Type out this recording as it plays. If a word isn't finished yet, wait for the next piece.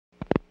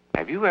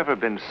Have you ever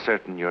been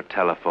certain your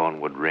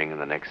telephone would ring in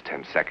the next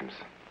 10 seconds?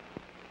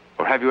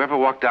 Or have you ever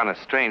walked down a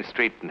strange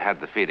street and had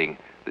the feeling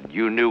that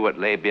you knew what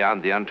lay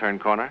beyond the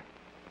unturned corner?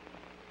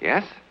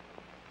 Yes?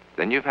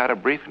 Then you've had a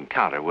brief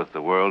encounter with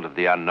the world of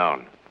the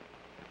unknown.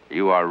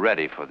 You are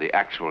ready for the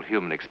actual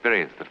human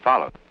experience that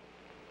follows.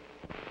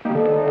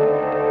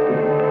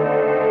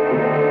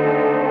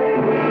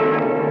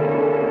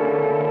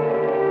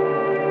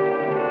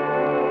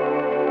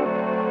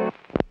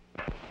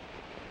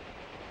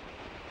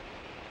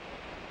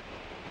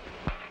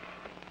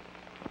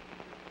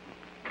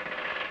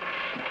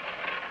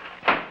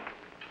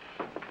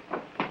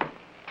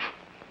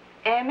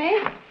 Amy,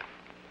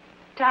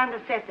 time to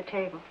set the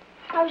table.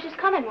 I was just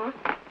coming, Ma.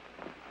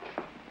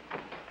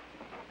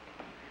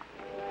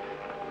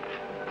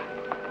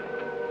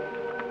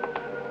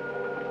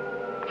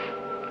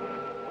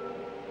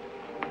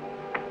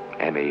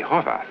 Amy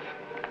Horvath,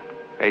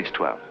 age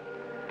 12.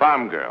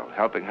 Farm girl,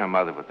 helping her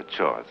mother with the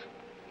chores.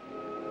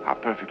 How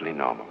perfectly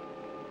normal.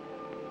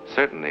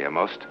 Certainly a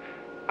most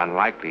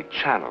unlikely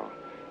channel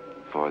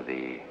for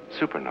the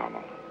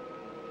supernormal,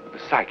 the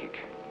psychic,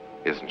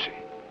 isn't she?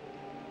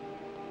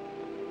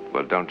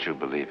 Well, don't you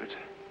believe it?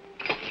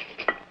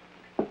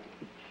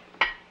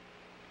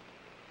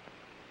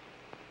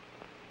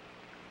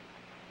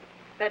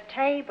 The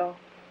table.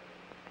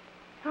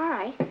 All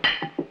right.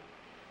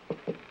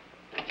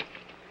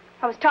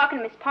 I was talking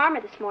to Miss Palmer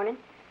this morning.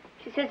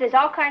 She says there's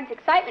all kinds of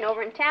excitement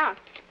over in town.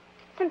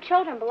 Some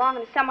children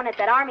belonging to someone at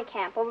that army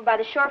camp over by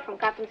the shore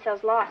front got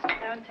themselves lost.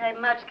 Don't take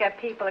much to get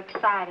people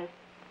excited.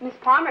 Miss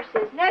Palmer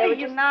says Never they were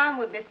you just... mind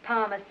what Miss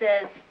Palmer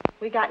says.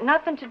 We got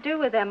nothing to do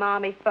with them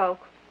army folk.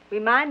 We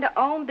mind our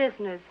own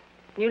business.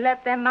 You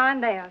let them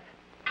mind theirs.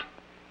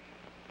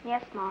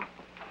 Yes, Ma.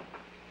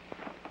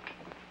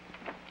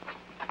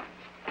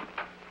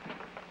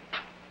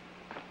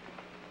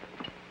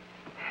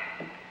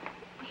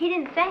 He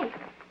didn't say.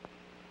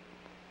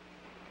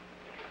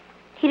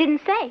 He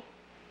didn't say.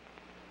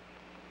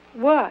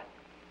 What?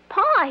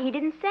 Pa, he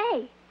didn't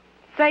say.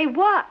 Say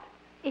what?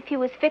 If he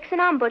was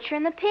fixing on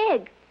butchering the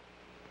pig.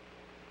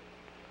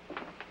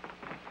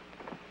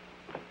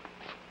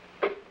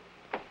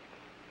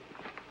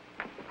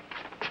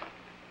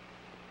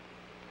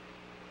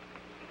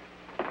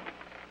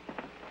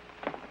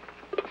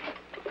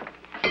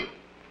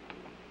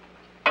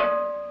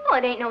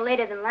 Well, it ain't no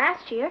later than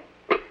last year.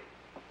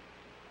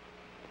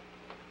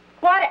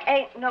 What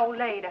ain't no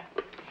later?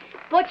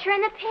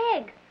 Butchering the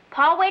pig.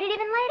 Pa waited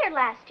even later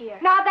last year.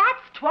 Now,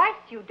 that's twice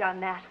you done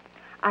that.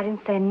 I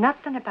didn't say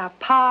nothing about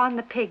Pa and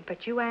the pig,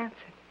 but you answered.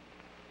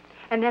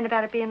 And then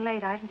about it being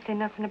late, I didn't say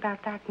nothing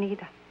about that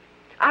neither.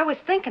 I was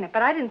thinking it,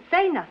 but I didn't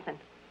say nothing.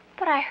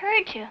 But I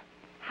heard you.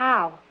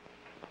 How?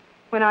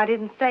 When I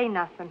didn't say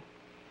nothing.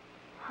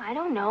 I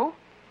don't know.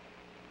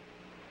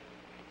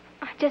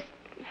 I just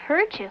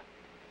heard you.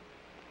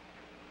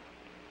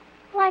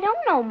 Well, I don't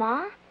know,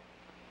 Ma.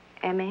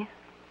 Emmy,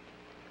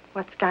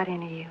 what's got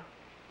into you?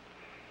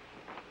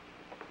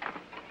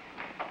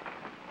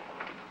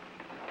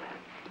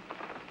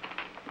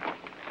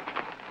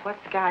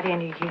 What's got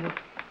into you?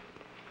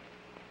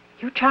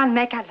 You try and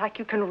make out like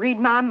you can read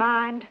my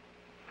mind?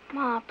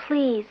 Ma,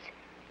 please.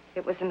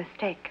 It was a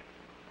mistake.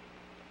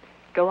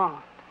 Go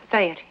on.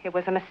 Say it. It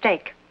was a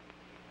mistake.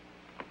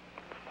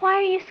 Why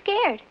are you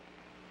scared?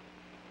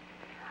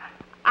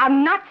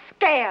 I'm not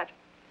scared.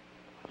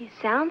 You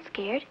sound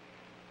scared.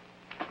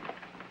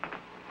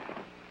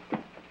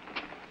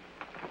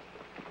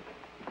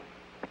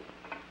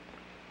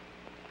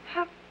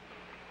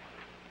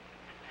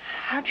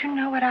 How'd you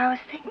know what I was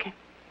thinking?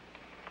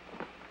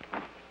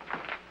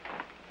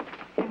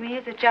 Amy,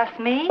 is it just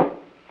me?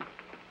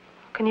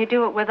 Can you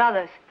do it with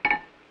others?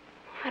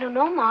 I don't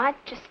know, Ma. It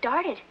just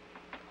started.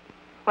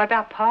 What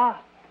about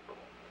Pa?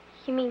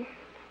 You mean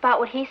about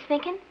what he's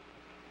thinking?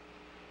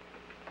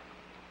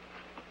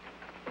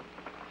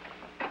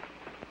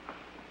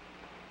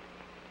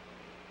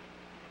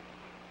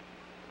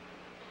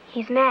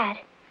 He's mad.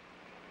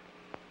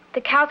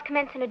 The cow's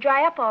commencing to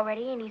dry up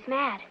already, and he's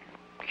mad.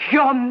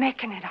 You're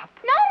making it up.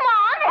 No, Ma,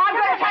 honest. I'm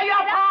going to tell you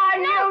Pa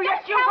and you.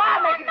 Yes, you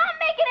are making I'm not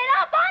making it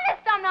up.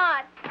 Honest, I'm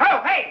not.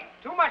 Oh, hey!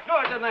 Too much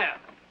noise in there.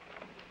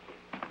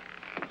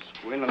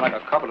 Squealing like a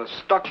couple of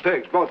stuck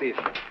pigs, both of you.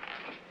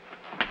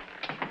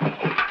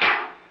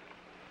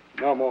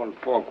 No more than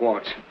 4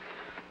 quarts.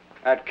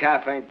 That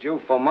calf ain't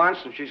due for months,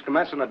 and she's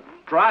commencing to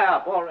dry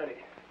up already.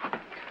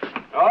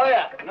 Oh,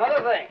 yeah,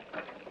 another thing.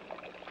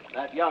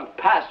 That young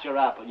pasture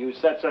apple you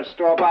set such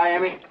store by,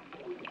 Amy,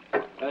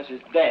 this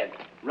is dead.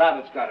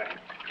 Rabbit's got her.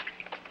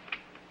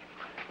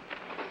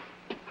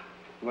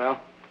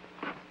 Well,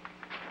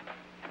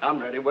 I'm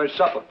ready. Where's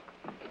supper?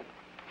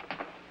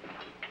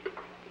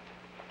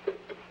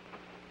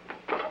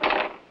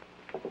 A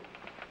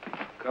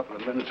couple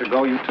of minutes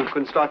ago, you two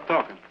couldn't start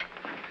talking.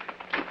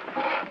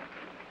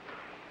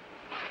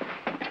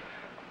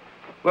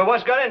 Well,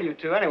 what's got into you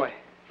two, anyway?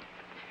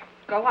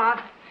 Go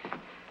on.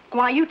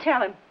 Go on, you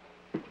tell him.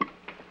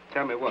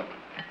 Tell me what?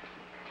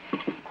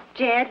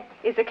 Jed,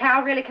 is the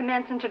cow really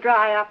commencing to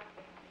dry up?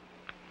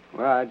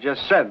 Well, I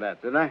just said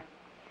that, didn't I?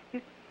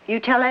 You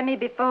tell Emmy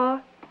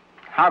before?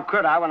 How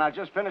could I when I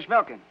just finished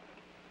milking?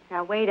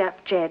 Now, wait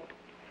up, Jed.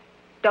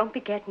 Don't be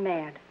getting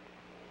mad.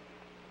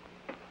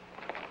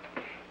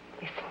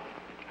 Listen.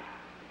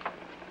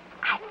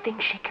 I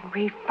think she can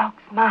read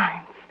folks'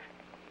 minds.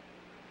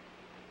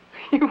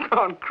 You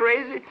gone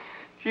crazy?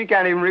 She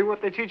can't even read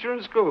what they teach her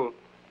in school.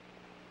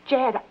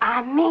 Jed,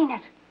 I mean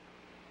it.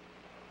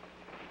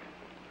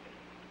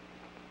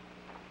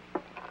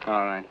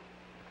 All right.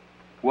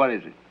 What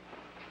is it?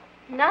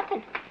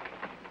 Nothing.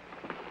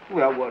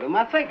 Well, what am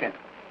I thinking?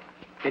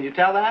 Can you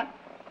tell that?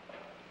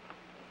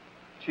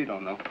 She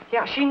don't know.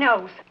 Yeah, she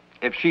knows.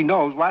 If she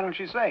knows, why don't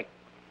she say?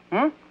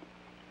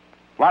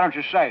 Why don't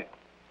you say?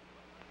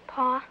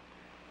 Pa?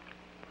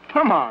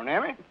 Come on,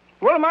 Emmy.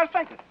 What am I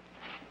thinking?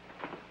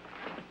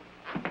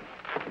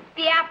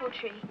 The apple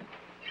tree.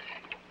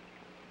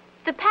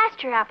 The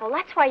pasture apple.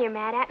 That's why you're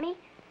mad at me.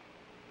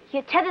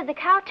 You tethered the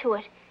cow to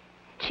it.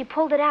 She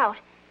pulled it out.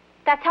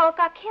 That's how it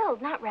got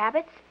killed, not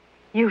rabbits.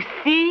 You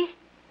see?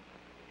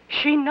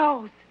 She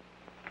knows.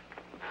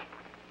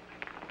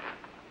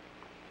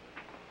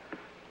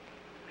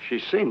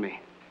 She's seen me.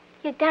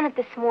 You done it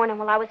this morning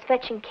while I was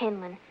fetching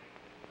kindling.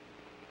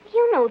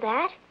 You know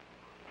that.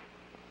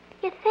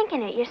 You're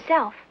thinking it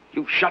yourself.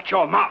 You shut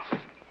your mouth.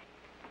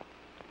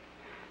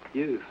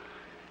 You.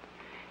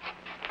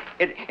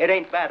 It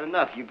ain't bad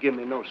enough you give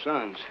me no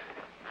sons.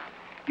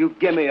 You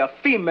give me a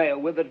female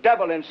with the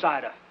devil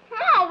inside her.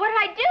 Ma, what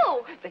did I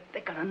do?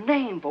 They got a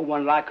name for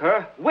one like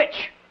her.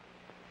 Witch.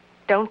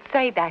 Don't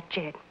say that,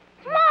 Jed.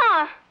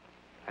 Ma!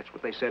 That's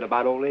what they said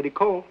about old Lady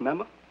Cole,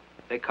 remember?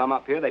 They come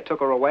up here, they took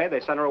her away, they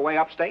sent her away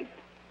upstate.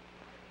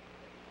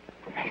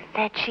 They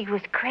said she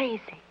was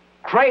crazy.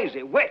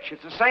 Crazy, witch,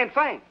 it's the same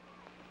thing.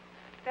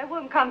 They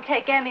wouldn't come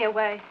take Emmy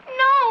away.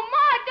 No,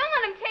 Ma, don't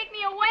let him take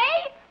me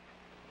away.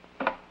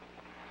 What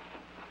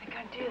are we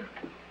gonna do?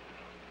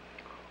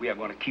 We are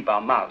going to keep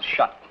our mouths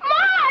shut. Ma,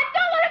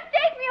 don't let him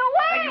take me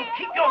away. And you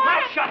keep your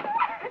mouth shut.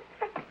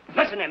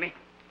 Listen, Emmy.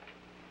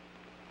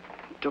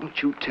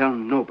 Don't you tell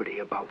nobody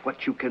about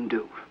what you can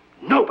do.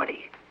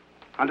 Nobody.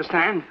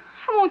 Understand?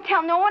 I won't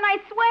tell no one, I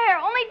swear.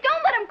 Only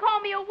don't let him call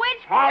me a witch.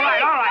 All right,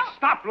 Please, all right. don't.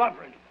 Stop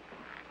blubbering.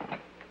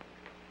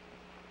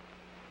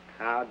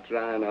 Cow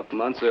drying up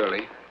months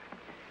early.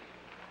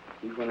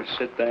 You going to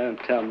sit there and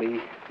tell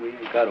me we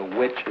ain't got a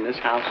witch in this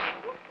house?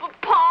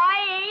 Pa, I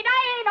ain't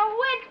a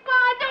witch, Pa.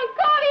 Don't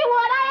call me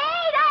one. I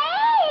ain't.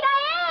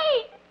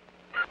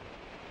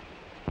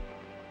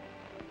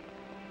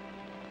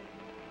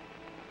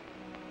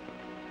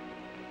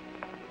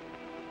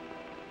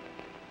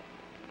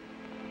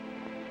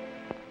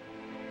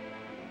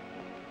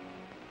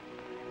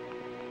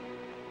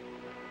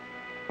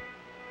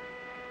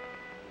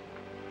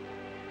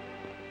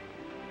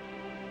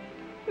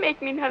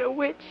 Make me not a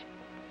witch.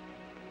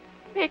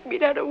 Make me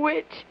not a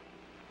witch.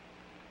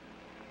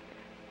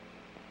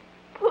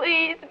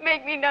 Please,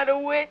 make me not a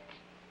witch.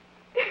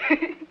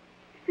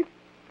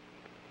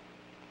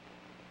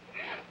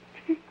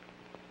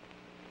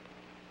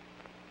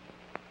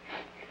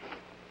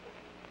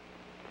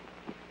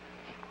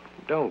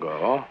 Don't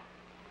go.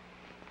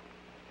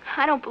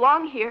 I don't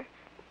belong here.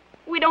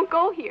 We don't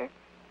go here.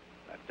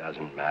 That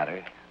doesn't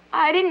matter.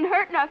 I didn't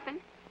hurt nothing.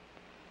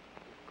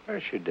 Of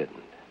course you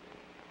didn't.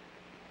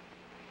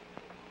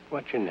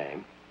 What's your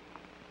name?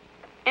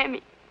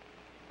 Emmy.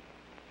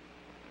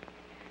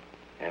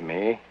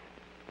 Emmy,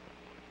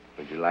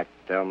 would you like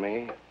to tell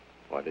me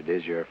what it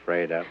is you're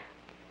afraid of?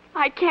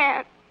 I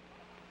can't.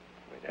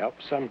 It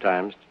helps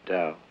sometimes to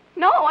tell.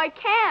 No, I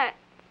can't.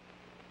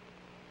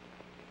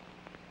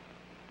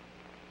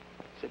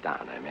 Sit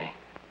down, Emmy.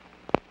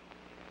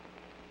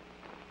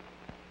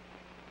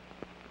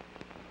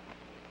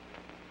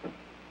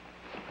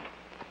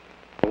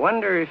 I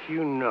wonder if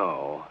you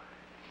know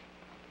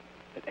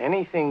that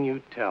anything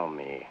you tell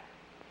me,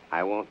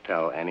 I won't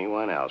tell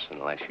anyone else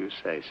unless you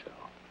say so.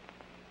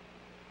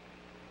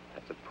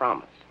 That's a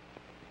promise.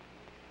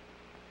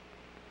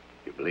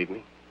 You believe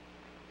me?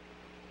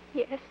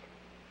 Yes.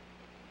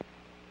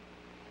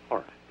 All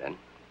right, then.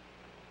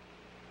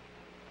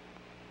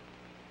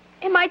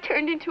 Am I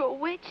turned into a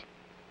witch?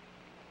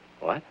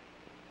 What?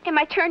 Am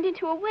I turned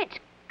into a witch?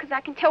 Because I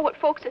can tell what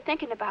folks are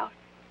thinking about.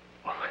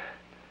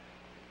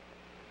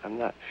 I'm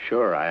not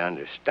sure I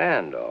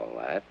understand all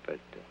that, but...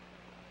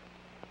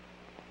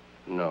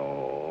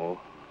 no,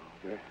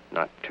 you're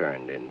not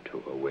turned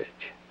into a witch.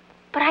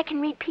 But I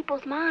can read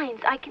people's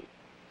minds. I can...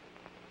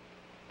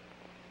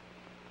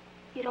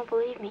 You don't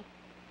believe me?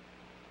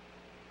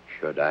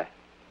 Should I?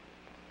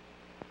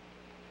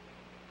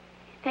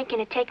 You're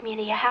thinking of taking me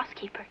to your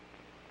housekeeper.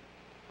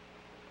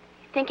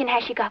 You're thinking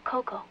how she got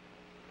Coco.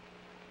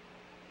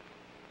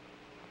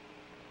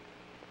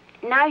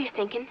 Now you're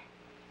thinking...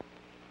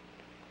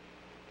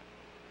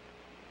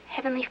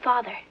 Heavenly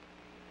Father.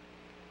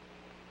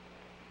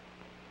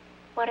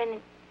 What an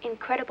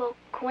incredible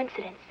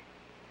coincidence.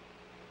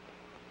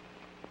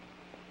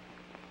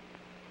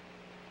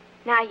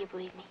 Now you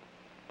believe me.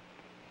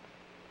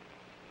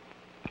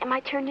 Am I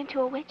turned into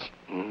a witch?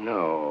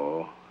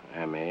 No,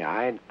 Emmy,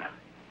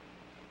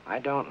 I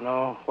don't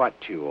know what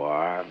you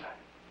are.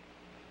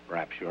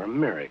 Perhaps you're a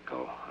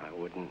miracle. I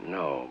wouldn't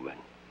know, but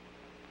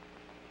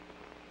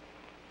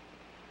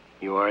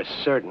you are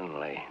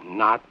certainly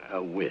not a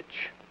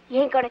witch.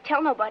 You ain't gonna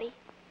tell nobody.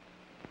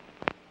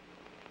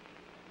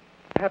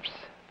 Perhaps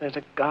there's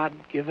a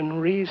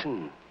God-given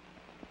reason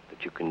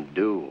that you can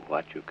do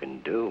what you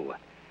can do.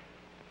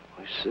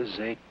 This is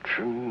a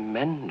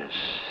tremendous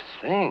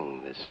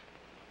thing, this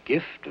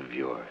gift of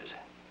yours.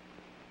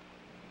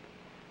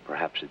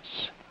 Perhaps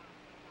it's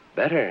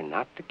better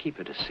not to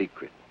keep it a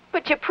secret.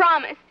 But you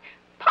promised.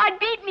 Pa'd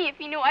beat me if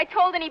he knew I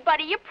told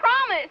anybody. You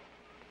promised.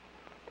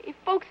 If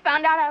folks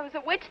found out I was a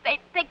witch,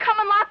 they'd come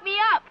and lock me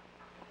up.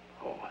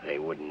 Oh, they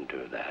wouldn't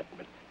do that,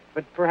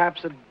 but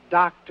perhaps a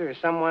doctor,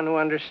 someone who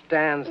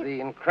understands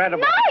the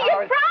incredible No, you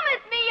powers...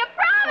 promised me. You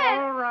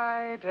promised. All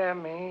right,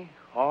 Emmy.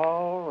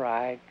 All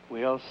right.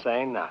 We'll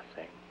say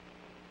nothing.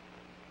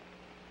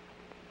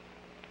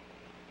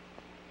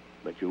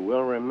 But you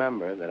will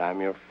remember that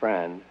I'm your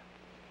friend.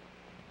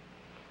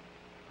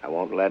 I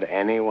won't let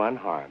anyone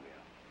harm you.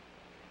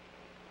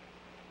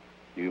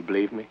 Do you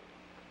believe me?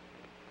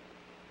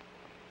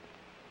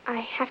 I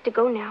have to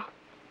go now.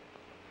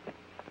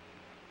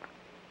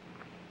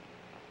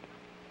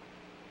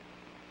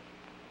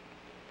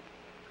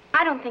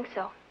 I don't think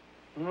so.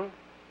 Hmm?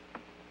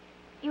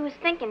 You was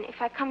thinking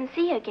if I come and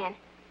see you again.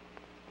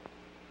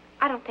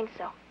 I don't think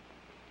so.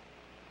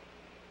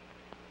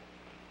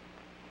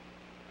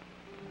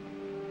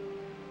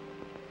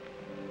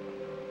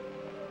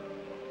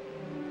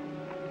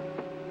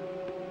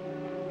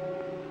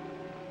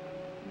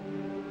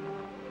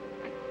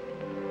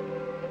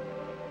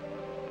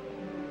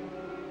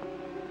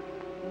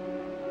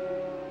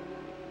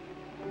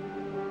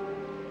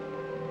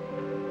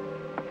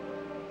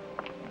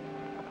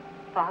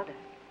 Father,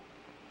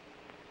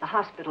 the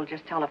hospital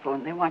just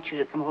telephoned. They want you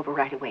to come over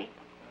right away.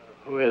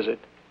 Who is it?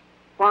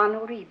 Juan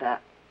Uribe,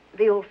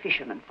 the old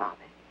fisherman,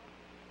 Father.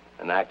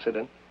 An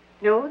accident?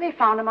 No, they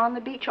found him on the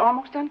beach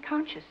almost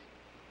unconscious.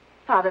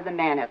 Father, the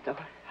man at the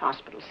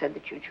hospital said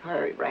that you'd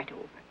hurry right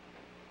over.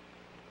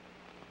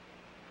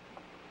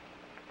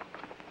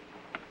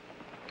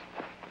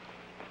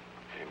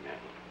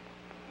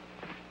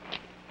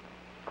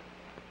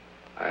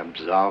 I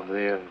absolve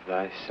thee of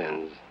thy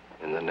sins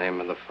in the name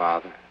of the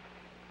Father,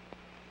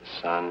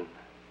 the Son,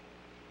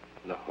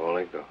 and the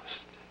Holy Ghost.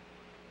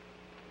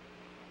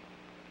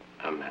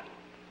 Amen.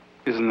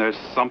 Isn't there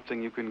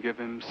something you can give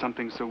him?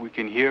 Something so we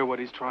can hear what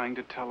he's trying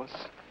to tell us?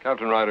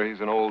 Captain Ryder,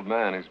 he's an old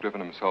man. He's driven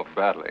himself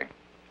badly.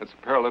 It's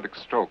a paralytic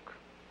stroke.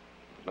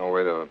 There's no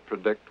way to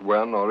predict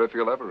when or if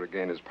he'll ever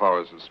regain his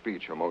powers of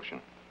speech or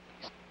motion.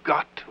 He's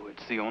got to.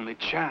 It's the only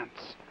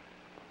chance.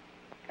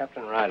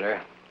 Captain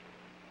Ryder,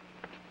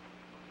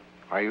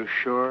 are you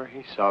sure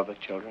he saw the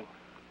children?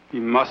 He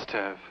must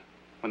have.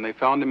 When they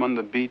found him on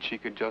the beach, he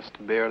could just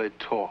barely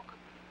talk.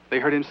 They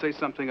heard him say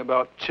something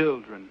about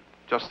children.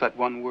 Just that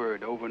one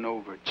word, over and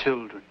over,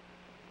 children.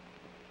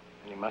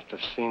 And he must have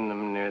seen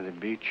them near the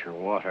beach or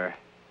water.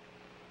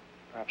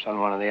 Perhaps on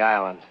one of the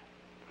islands.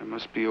 There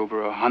must be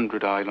over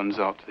 100 islands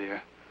out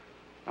there.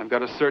 I've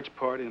got a search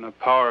party and a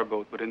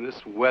powerboat, but in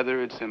this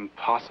weather, it's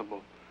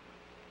impossible.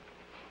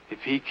 If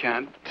he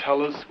can't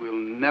tell us, we'll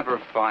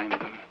never find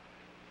them.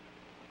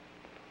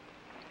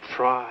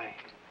 Try.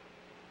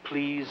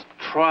 Please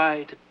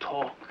try to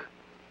talk.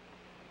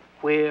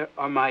 Where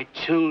are my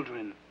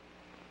children?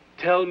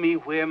 Tell me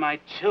where my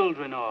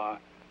children are.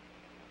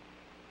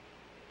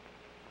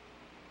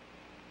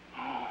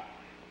 Oh,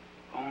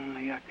 if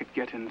only I could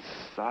get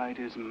inside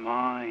his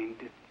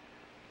mind.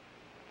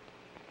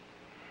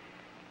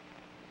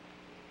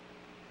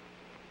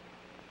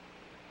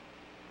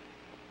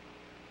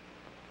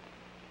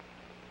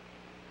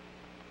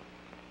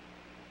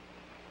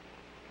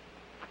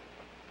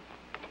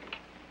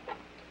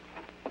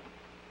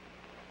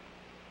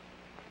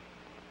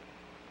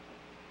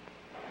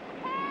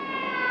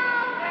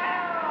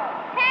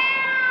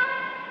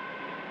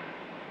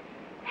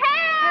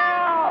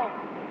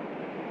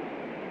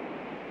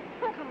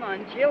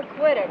 Jill,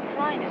 quit it.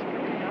 Crying is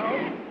pretty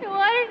low. The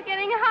water's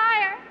getting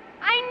higher.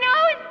 I know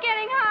it's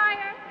getting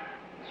higher.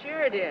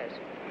 Sure it is.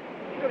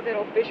 Look at that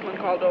old fisherman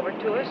called over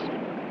to us.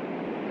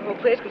 The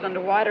whole place goes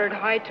underwater at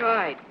high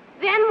tide.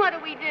 Then what do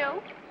we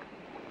do?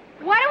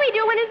 What do we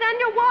do when it's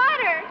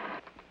underwater?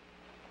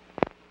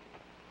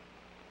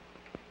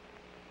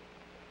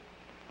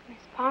 Miss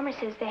Palmer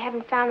says they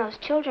haven't found those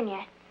children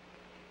yet.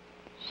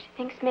 She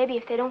thinks maybe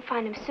if they don't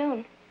find them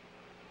soon,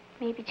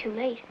 maybe too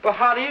late. Well,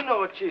 how do you know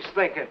what she's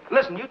thinking?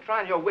 Listen, you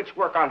trying your witch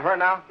work on her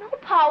now? No,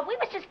 Paul, we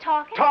was just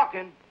talking.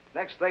 Talking?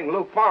 Next thing,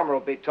 Lou Farmer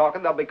will be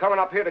talking. They'll be coming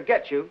up here to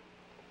get you.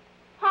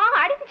 Paul,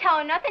 I didn't tell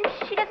her nothing.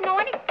 She doesn't know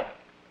anything.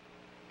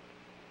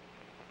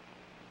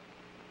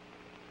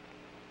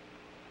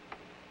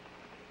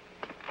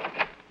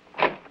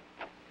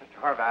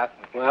 Mr. Horvath.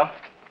 Well,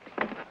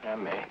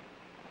 Emmy.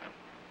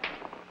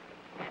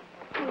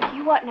 Well,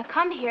 you oughtn't to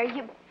come here.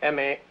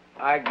 Emmy,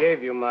 I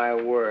gave you my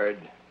word.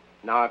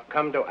 Now, I've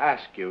come to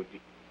ask you.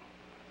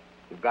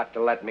 You've got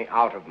to let me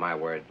out of my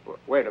word.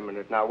 Wait a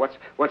minute now.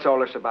 What's all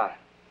this about?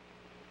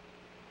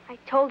 I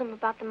told him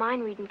about the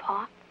mind reading,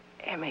 Pa.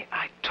 Emmy,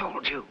 I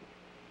told you.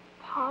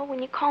 Pa, when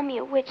you called me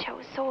a witch, I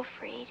was so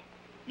afraid.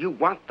 You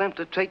want them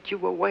to take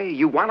you away.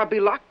 You want to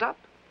be locked up.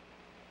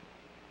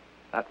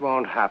 That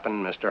won't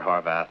happen, Mr.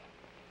 Horvath.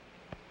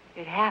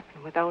 It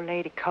happened with old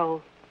Lady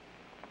Cole.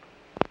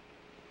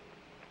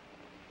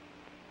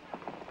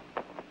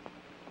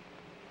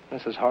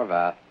 Mrs.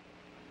 Horvath,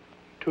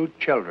 2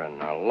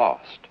 children are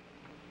lost.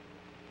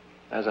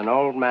 There's an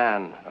old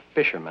man, a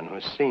fisherman,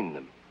 who's seen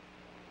them.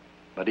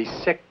 But he's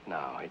sick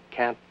now. He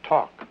can't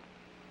talk.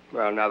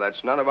 Well, now,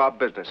 that's none of our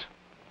business.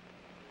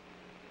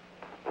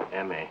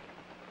 Emmy,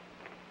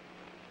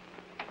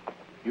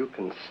 you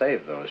can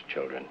save those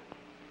children.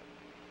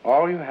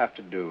 All you have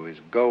to do is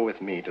go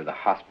with me to the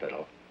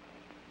hospital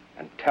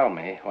and tell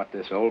me what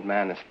this old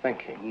man is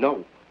thinking.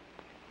 No.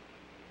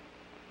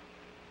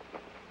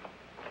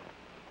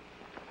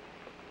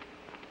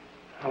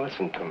 Now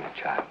listen to me,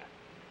 child.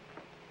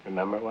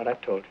 Remember what I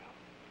told you?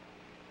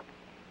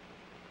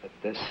 That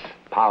this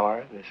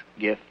power, this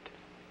gift,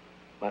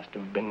 must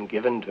have been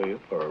given to you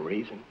for a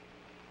reason.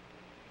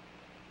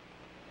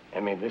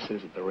 Emmy, this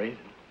is the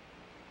reason.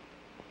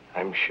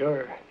 I'm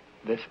sure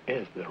this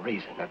is the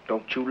reason. Now,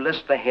 don't you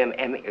listen to him,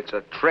 Emmy. It's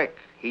a trick.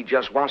 He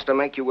just wants to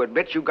make you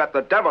admit you got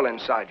the devil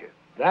inside you.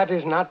 That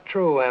is not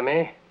true,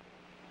 Emmy.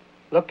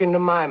 Look into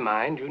my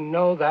mind. You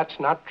know that's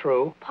not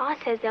true. Pa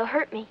says they'll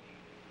hurt me.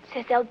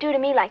 Says they'll do to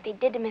me like they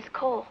did to Miss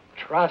Cole.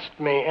 Trust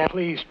me, and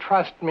please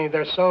trust me.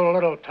 There's so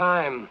little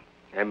time.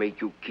 Emmy,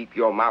 you keep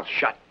your mouth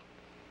shut.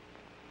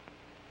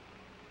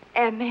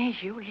 Emmy,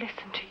 you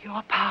listen to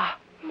your pa.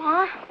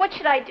 Ma, what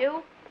should I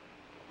do?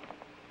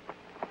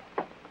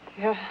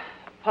 Your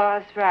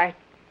pa's right.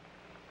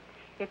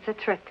 It's a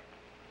trick.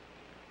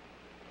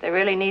 They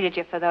really needed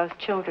you for those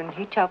children.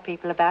 He'd tell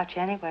people about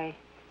you anyway.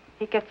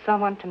 He'd get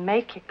someone to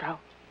make you go.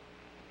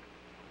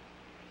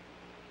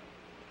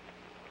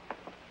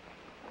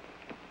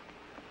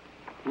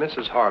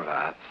 Mrs.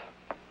 Horvath,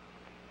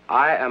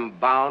 I am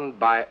bound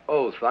by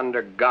oath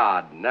under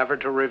God never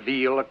to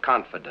reveal a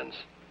confidence.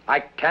 I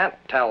can't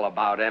tell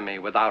about Emmy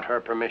without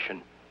her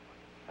permission.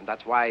 And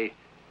that's why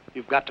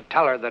you've got to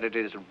tell her that it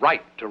is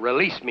right to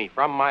release me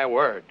from my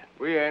word.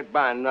 We ain't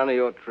buying none of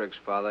your tricks,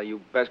 Father.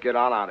 You best get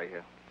on out of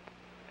here.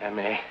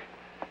 Emmy,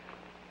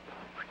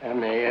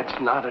 it's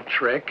not a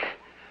trick.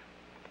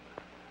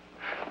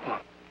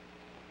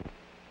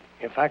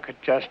 If I could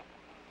just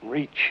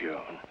reach you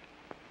and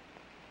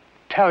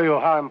tell you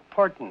how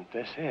important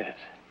this is.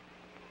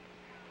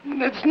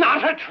 It's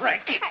not a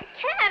trick. I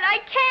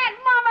can't.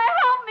 Mama,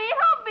 help me.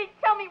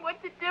 Tell me what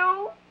to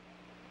do.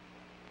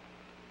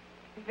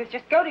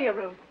 Just go to your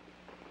room.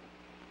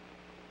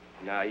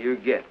 Now, you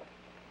get.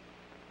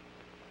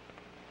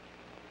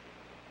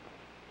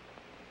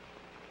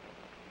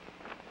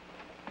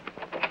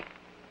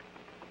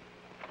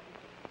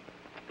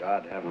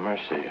 God have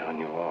mercy on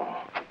you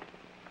all.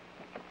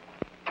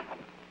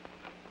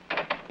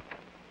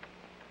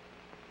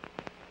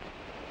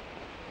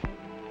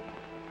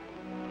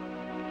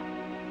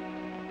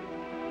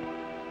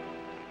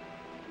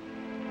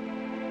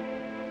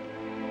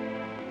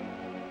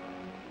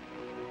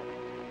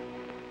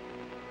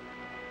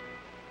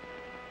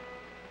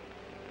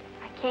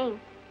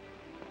 Came.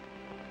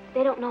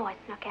 They don't know I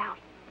snuck out.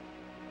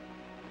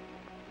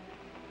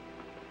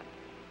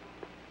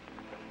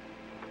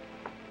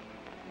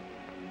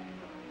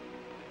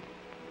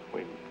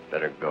 We'd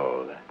better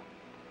go.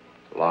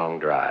 The long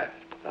drive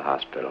to the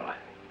hospital.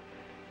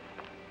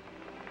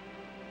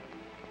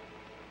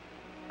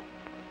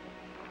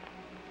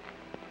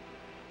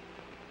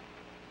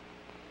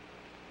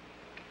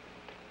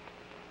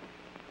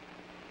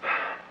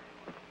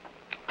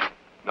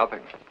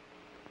 Nothing.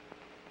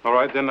 All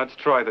right, then let's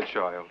try the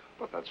child.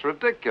 But that's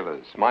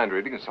ridiculous. Mind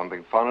reading is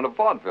something found in a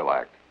vaudeville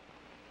act.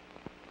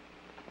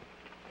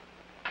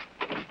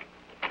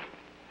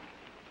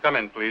 Come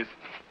in, please.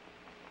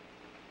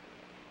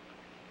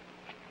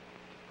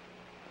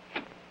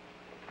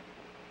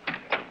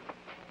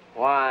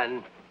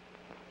 Juan,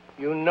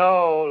 you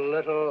know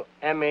little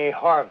Emmy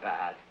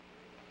Horvath.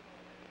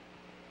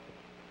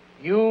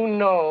 You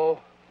know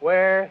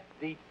where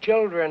the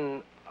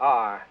children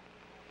are.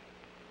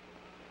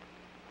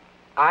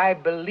 I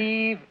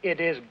believe it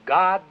is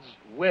God's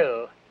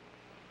will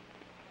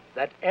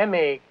that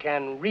Emmy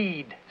can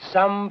read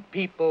some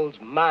people's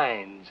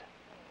minds.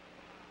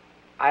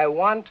 I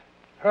want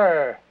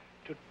her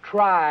to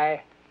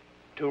try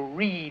to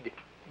read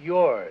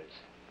yours.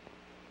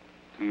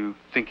 Do you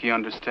think he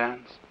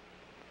understands?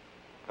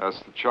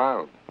 Ask the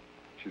child.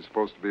 She's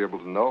supposed to be able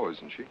to know,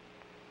 isn't she?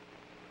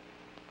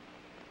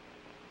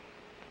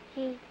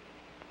 He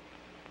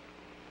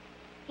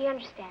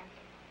understands.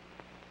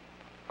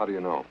 How do you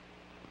know?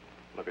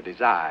 Look at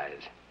his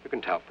eyes. You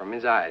can tell from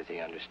his eyes he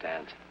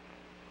understands.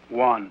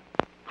 Juan,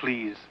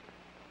 please.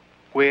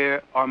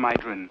 Where are my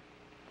children?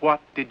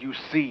 What did you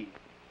see?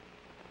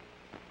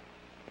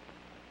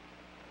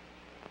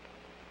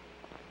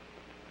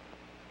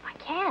 I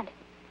can't.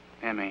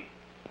 Emmy,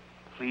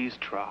 please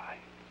try.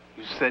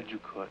 You said you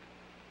could.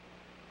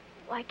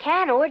 Well, I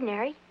can,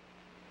 ordinary.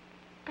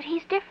 But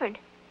he's different.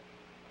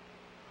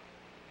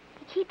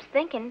 keeps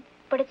thinking,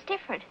 but it's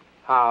different.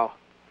 How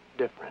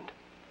different?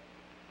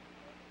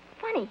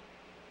 Funny.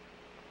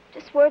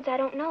 Just words I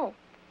don't know.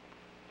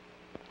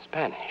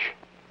 Spanish.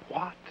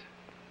 What?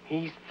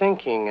 He's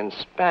thinking in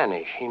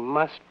Spanish. He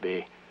must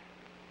be.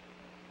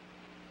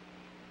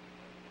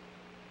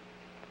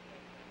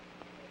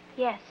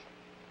 Yes.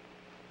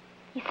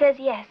 He says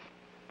yes.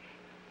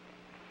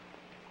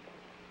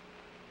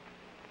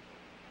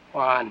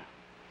 Juan,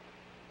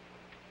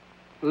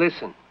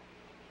 listen.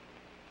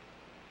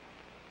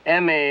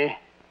 Emmy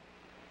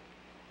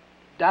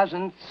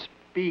doesn't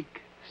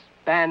speak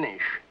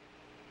Spanish.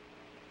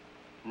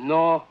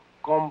 No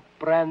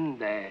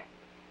comprende.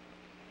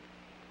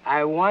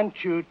 I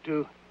want you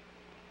to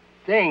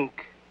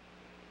think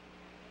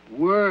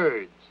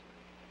words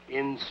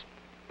in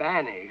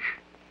Spanish,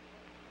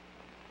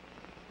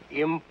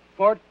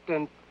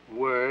 important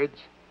words,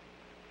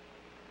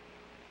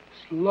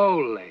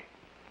 slowly.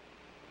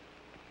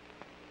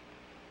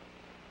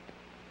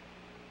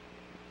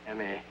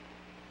 Emmy,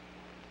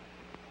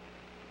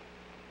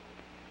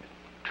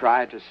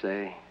 try to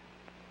say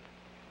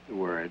the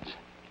words.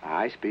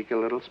 I speak a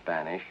little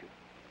Spanish.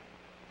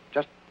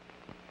 Just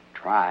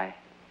try.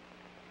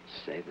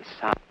 Say the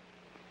sound.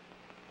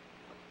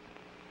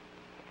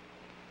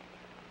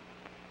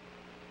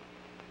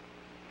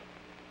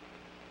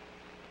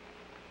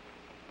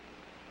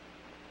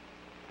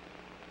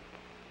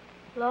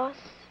 Los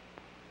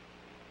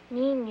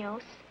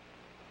niños.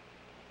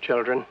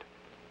 Children.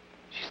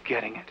 She's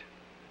getting it.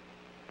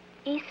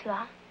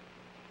 Isla.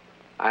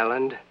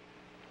 Island.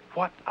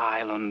 What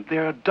island?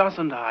 There are a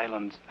dozen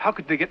islands. How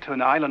could they get to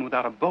an island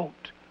without a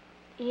boat?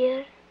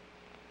 Ir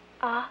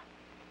a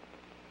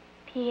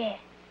pie.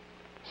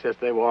 Says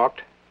they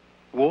walked.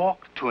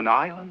 Walk to an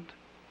island?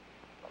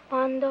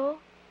 Cuando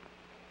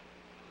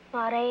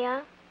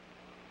marea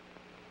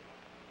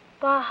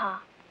baja.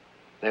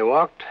 They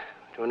walked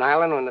to an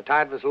island when the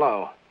tide was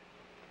low.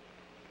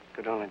 It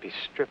could only be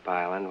Strip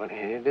Island. But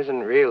it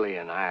isn't really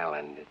an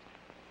island.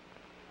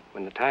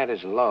 When the tide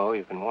is low,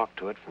 you can walk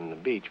to it from the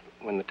beach.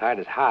 When the tide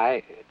is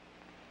high...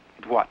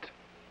 At what?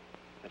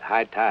 At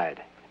high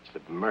tide. It's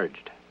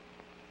submerged.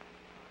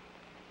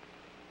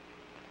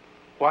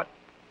 What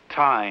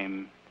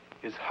time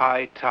is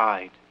high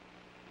tide?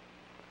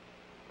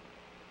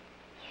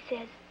 He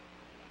says,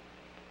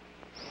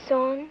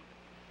 son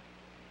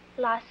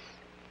las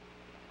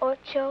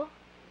 8:30.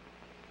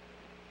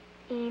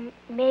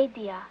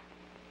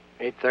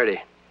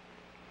 8:30.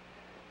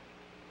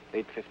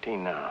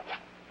 8:15 now.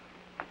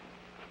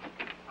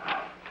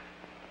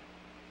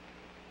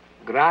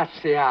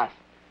 Gracias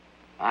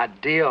a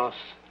Dios.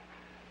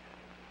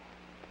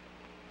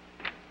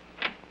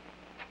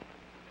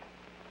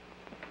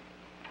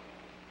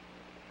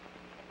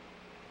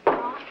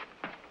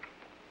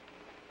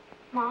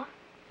 Ma?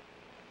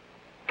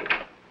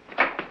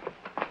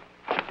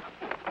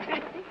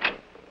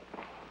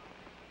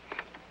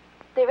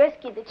 They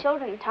rescued the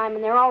children in time,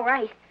 and they're all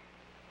right.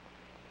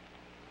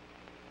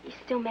 You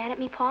still mad at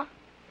me, Pa?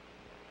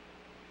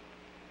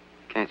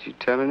 Can't you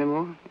tell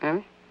anymore,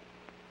 Emmy?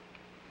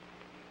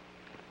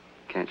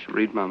 Can't you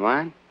read my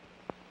mind?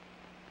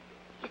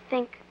 You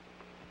think...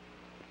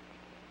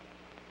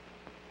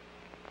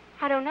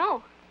 I don't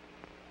know.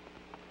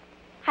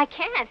 I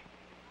can't.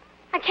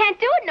 I can't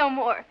do it no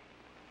more.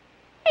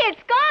 Hey,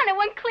 it's gone. It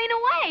went clean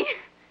away.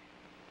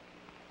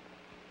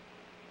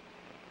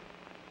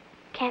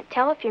 Can't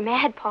tell if you're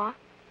mad, Pa.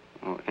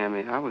 Oh,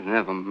 Emmy, I was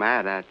never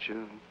mad at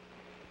you.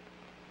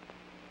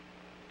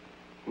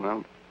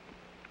 Well,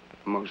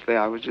 mostly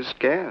I was just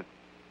scared.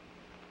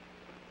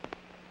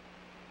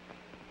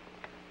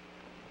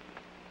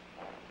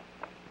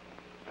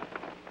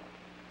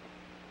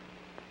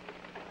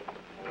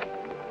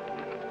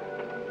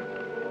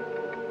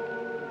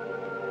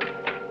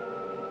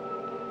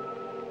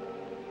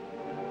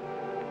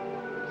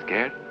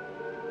 Scared?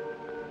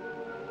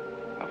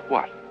 Of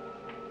what?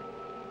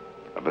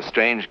 Of a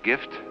strange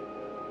gift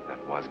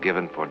that was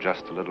given for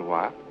just a little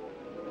while?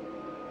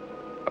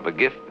 Of a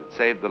gift that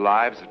saved the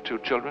lives of 2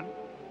 children?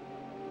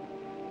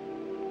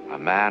 A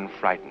man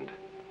frightened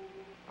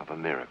of a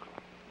miracle.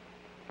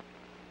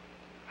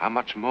 How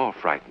much more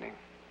frightening,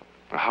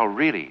 or how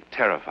really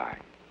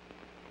terrifying,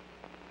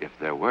 if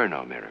there were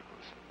no miracle?